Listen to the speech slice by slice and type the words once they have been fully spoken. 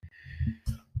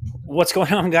What's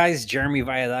going on, guys? Jeremy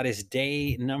Valladares,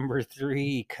 day number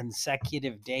three,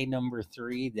 consecutive day number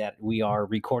three that we are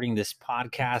recording this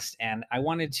podcast. And I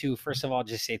wanted to, first of all,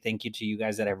 just say thank you to you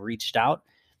guys that have reached out,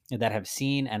 that have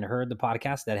seen and heard the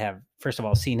podcast, that have, first of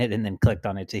all, seen it and then clicked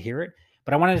on it to hear it.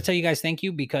 But I wanted to tell you guys thank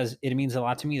you because it means a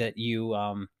lot to me that you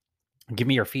give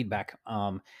me your feedback.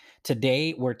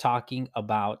 Today, we're talking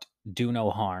about do no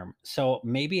harm. So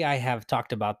maybe I have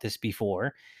talked about this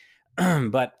before,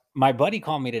 but my buddy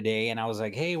called me today and I was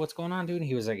like, "Hey, what's going on, dude?"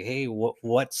 He was like, "Hey,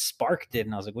 what sparked it?"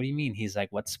 And I was like, "What do you mean?" He's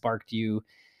like, "What sparked you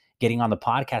getting on the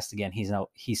podcast again?"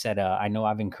 He said, "I know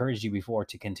I've encouraged you before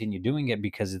to continue doing it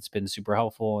because it's been super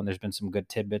helpful and there's been some good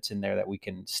tidbits in there that we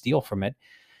can steal from it."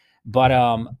 But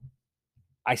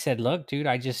I said, "Look, dude,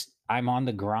 I'm on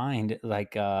the grind.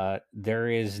 Like there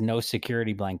is no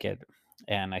security blanket."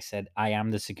 And I said, "I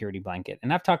am the security blanket."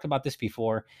 And I've talked about this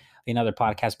before in other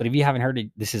podcasts, but if you haven't heard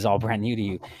it, this is all brand new to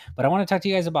you. But I want to talk to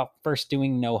you guys about first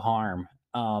doing no harm.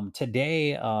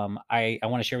 Today, I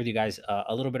want to share with you guys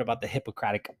a little bit about the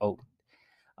Hippocratic Oath.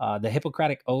 The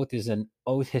Hippocratic Oath is an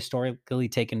oath historically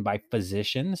taken by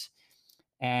physicians,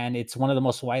 and it's one of the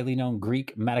most widely known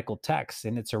Greek medical texts.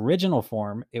 In its original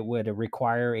form, it would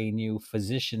require a new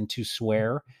physician to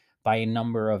swear by a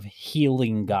number of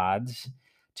healing gods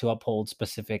to uphold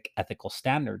specific ethical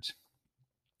standards.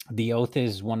 The oath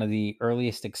is one of the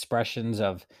earliest expressions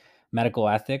of medical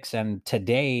ethics, and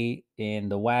today in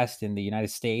the West, in the United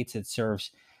States, it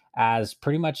serves as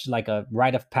pretty much like a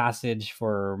rite of passage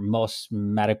for most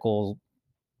medical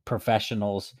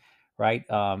professionals, right?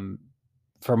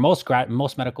 For most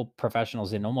medical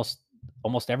professionals in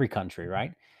almost every country,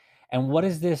 right? And what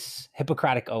is this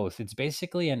Hippocratic oath? It's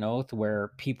basically an oath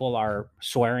where people are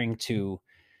swearing to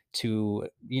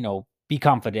be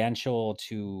confidential.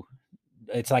 To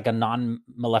It's like a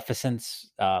maleficence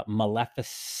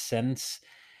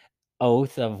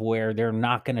oath of where they're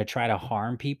not going to try to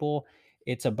harm people.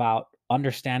 It's about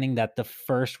understanding that the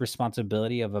first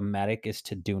responsibility of a medic is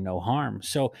to do no harm.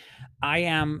 So, I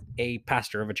am a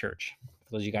pastor of a church.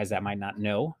 For those of you guys that might not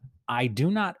know, I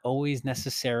do not always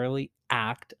necessarily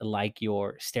act like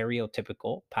your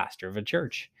stereotypical pastor of a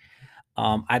church.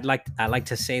 I like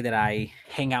to say that I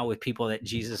hang out with people that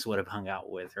Jesus would have hung out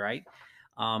with, right?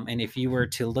 And if you were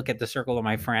to look at the circle of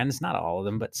my friends, not all of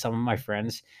them, but some of my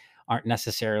friends aren't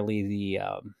necessarily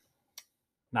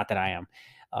not that I am,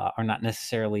 are not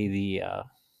necessarily the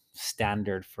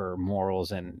standard for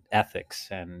morals and ethics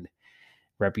and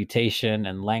reputation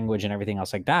and language and everything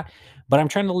else like that. But I'm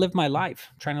trying to live my life.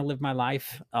 I'm trying to live my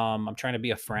life. I'm trying to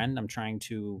be a friend. I'm trying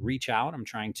to reach out. I'm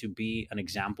trying to be an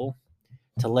example,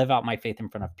 to live out my faith in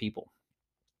front of people.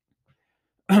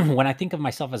 When I think of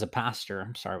myself as a pastor,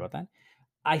 I'm sorry about that.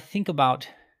 I think about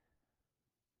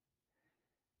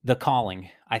the calling.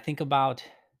 I think about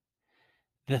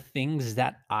the things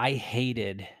that I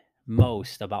hated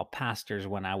most about pastors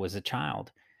when I was a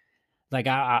child. Like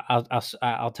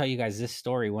I'll tell you guys this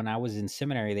story. When I was in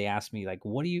seminary, they asked me like,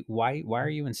 "What do you? Why are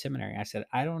you in seminary?" I said,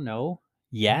 "I don't know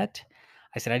yet."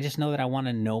 I said, "I just know that I want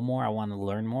to know more. I want to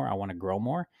learn more. I want to grow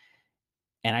more,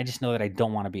 and I just know that I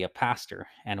don't want to be a pastor."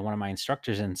 And one of my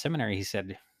instructors in seminary, he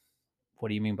said, "What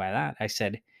do you mean by that?" I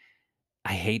said,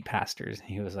 "I hate pastors."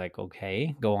 He was like,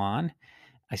 "Okay, go on."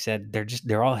 I said,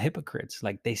 they're all hypocrites.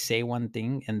 Like they say one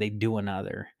thing and they do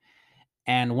another."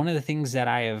 And one of the things that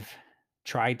I have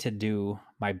tried to do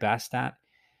my best at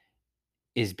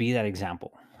is be that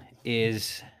example,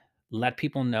 is let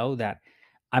people know that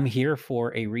I'm here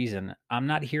for a reason. I'm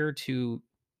not here to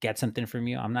get something from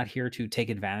you. I'm not here to take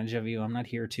advantage of you. I'm not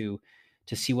here to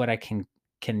see what I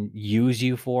can use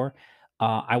you for.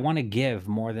 I want to give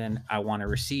more than I want to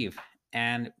receive.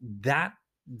 And that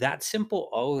simple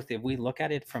oath, if we look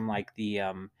at it from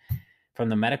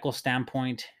the medical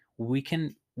standpoint, we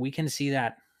can see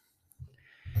that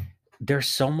there's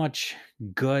so much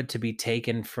good to be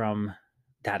taken from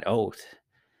that oath.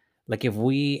 Like if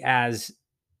we as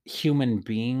human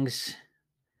beings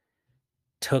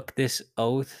took this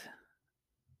oath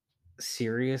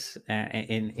serious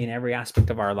in every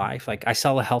aspect of our life. Like I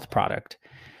sell a health product.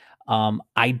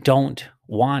 I don't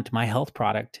want my health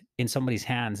product in somebody's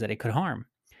hands that it could harm.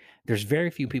 There's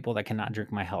very few people that cannot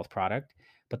drink my health product,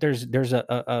 but there's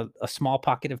a small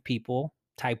pocket of people,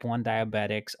 type 1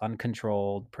 diabetics,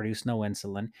 uncontrolled, produce no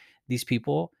insulin. These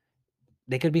people,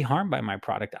 they could be harmed by my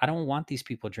product. I don't want these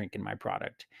people drinking my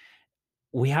product.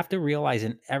 We have to realize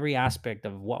in every aspect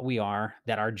of what we are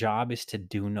that our job is to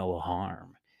do no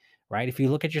harm, right? If you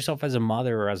look at yourself as a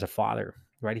mother or as a father,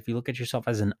 right? If you look at yourself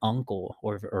as an uncle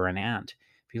or an aunt,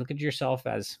 if you look at yourself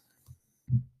as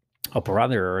a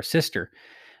brother or a sister,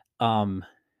 um,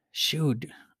 shoot,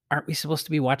 aren't we supposed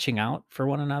to be watching out for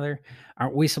one another?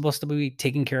 Aren't we supposed to be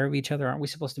taking care of each other? Aren't we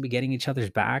supposed to be getting each other's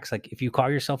backs? Like, if you call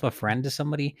yourself a friend to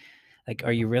somebody, like,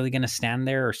 are you really going to stand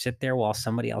there or sit there while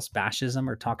somebody else bashes them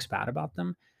or talks bad about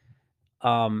them?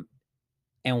 Um,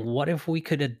 and what if we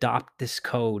could adopt this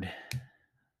code,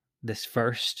 this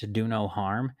first do no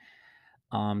harm,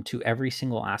 to every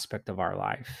single aspect of our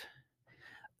life?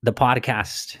 The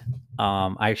podcast,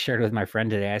 I shared with my friend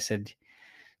today. I said,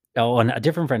 oh, and a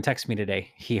different friend texted me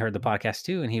today. He heard the podcast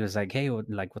too, and he was like, "Hey,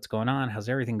 like, what's going on? How's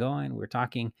everything going?" We were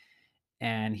talking,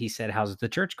 and he said, "How's the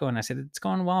church going?" I said, "It's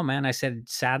going well, man." I said,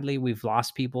 "Sadly, we've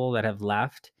lost people that have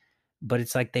left, but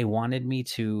it's like they wanted me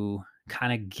to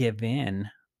kind of give in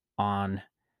on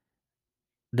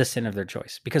the sin of their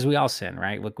choice, because we all sin,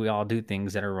 right? Like, we all do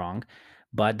things that are wrong,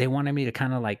 but they wanted me to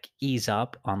kind of like ease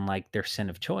up on like their sin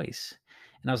of choice."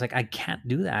 And I was like, I can't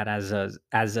do that as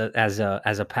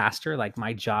a pastor. Like,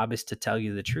 my job is to tell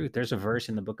you the truth. There's a verse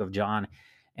in the book of John,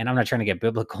 and I'm not trying to get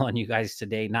biblical on you guys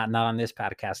today, not on this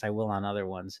podcast. I will on other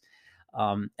ones.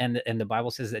 And the Bible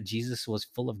says that Jesus was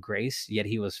full of grace, yet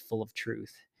he was full of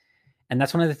truth. And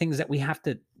that's one of the things that we have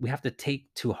to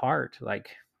take to heart.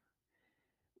 Like,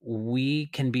 we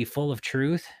can be full of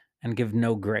truth and give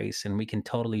no grace, and we can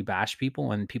totally bash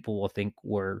people, and people will think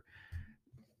we're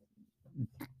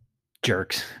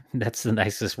jerks. That's the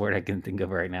nicest word I can think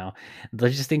of right now. They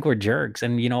just think we're jerks.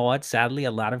 And you know what? Sadly,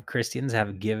 a lot of Christians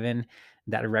have given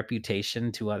that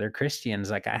reputation to other Christians.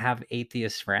 Like, I have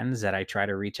atheist friends that I try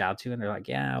to reach out to, and they're like,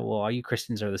 "Yeah, well, all you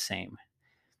Christians are the same."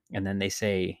 And then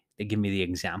they give me the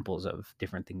examples of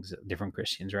different things, different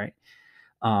Christians, right?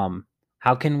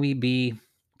 How can we be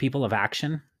people of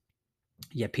action,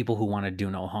 yet people who want to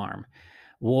do no harm?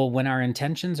 Well, when our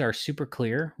intentions are super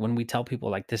clear, when we tell people,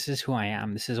 like, this is who I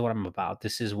am, this is what I'm about,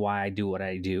 this is why I do what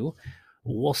I do,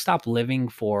 we'll stop living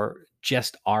for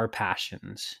just our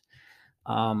passions.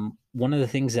 One of the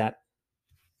things that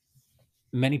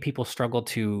many people struggle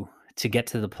to get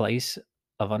to the place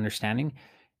of understanding,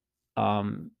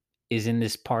 um, is in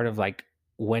this part of, like,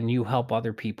 when you help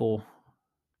other people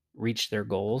reach their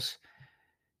goals,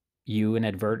 you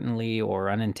inadvertently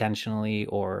or unintentionally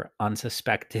or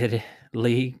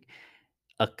unsuspectedly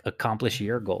accomplish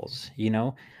your goals, you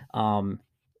know? um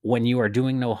when you are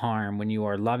doing no harm, when you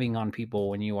are loving on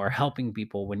people, when you are helping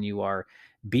people, when you are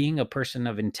being a person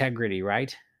of integrity,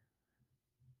 right?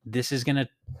 This is going to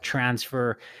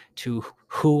transfer to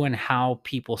who and how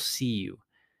people see you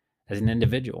as an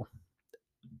individual.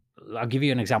 I'll give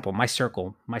you an example. My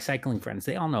circle, my cycling friends,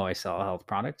 they all know I sell a health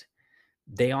product.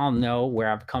 They all know where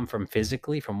I've come from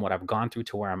physically, from what I've gone through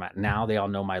to where I'm at now. They all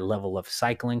know my level of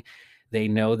cycling. They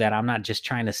know that I'm not just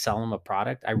trying to sell them a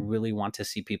product. I really want to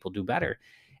see people do better.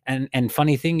 And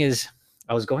funny thing is,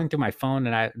 I was going through my phone,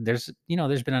 and there's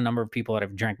been a number of people that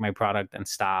have drank my product and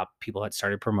stopped, people that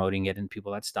started promoting it and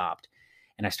people that stopped.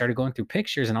 And I started going through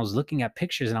pictures, and I was looking at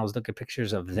pictures, and I was looking at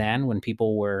pictures of then when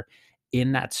people were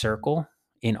in that circle,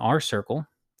 in our circle,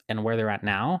 and where they're at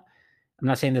now. I'm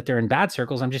not saying that they're in bad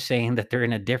circles. I'm just saying that they're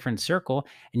in a different circle,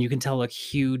 and you can tell a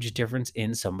huge difference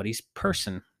in somebody's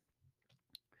person.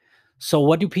 So,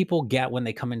 what do people get when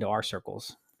they come into our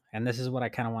circles? And this is what I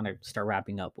kind of want to start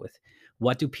wrapping up with.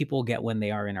 What do people get when they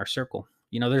are in our circle?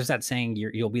 There's that saying,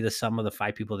 you'll be the sum of the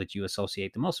five people that you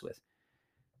associate the most with.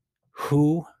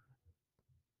 Who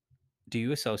do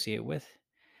you associate with,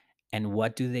 and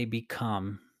what do they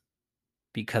become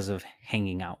because of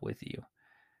hanging out with you?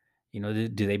 Do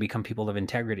they become people of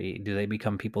integrity? Do they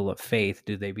become people of faith?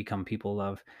 Do they become people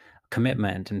of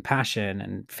commitment and passion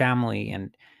and family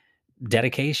and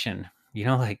dedication?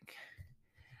 Like,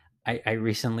 I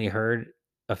recently heard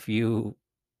a few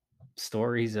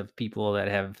stories of people that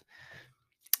have,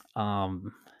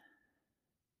 um,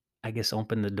 I guess,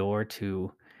 opened the door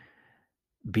to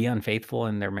be unfaithful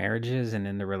in their marriages and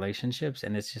in their relationships.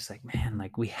 And it's just like, man,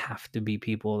 like, we have to be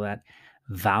people that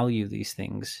value these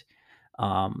things.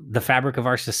 The fabric of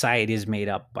our society is made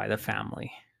up by the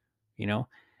family. you know,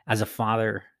 as a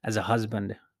father, as a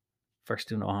husband, first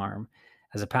do no harm.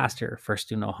 As a pastor, first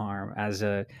do no harm. As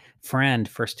a friend,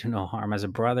 first do no harm. As a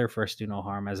brother, first do no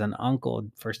harm. As an uncle,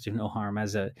 first do no harm.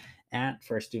 As a aunt,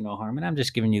 first do no harm. And I'm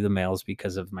just giving you the males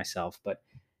because of myself, but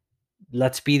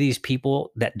let's be these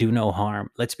people that do no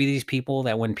harm. Let's be these people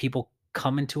that when people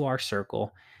come into our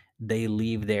circle, they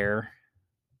leave there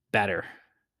better.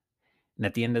 And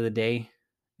at the end of the day,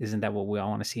 isn't that what we all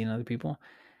want to see in other people?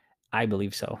 I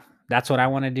believe so. That's what I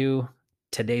want to do.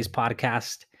 Today's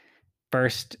podcast: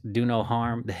 first, do no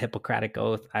harm, the Hippocratic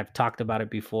Oath. I've talked about it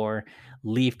before.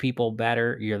 Leave people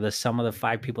better. You're the sum of the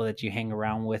five people that you hang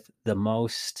around with the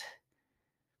most.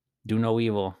 Do no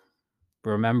evil.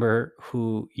 Remember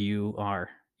who you are.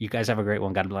 You guys have a great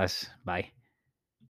one. God bless. Bye.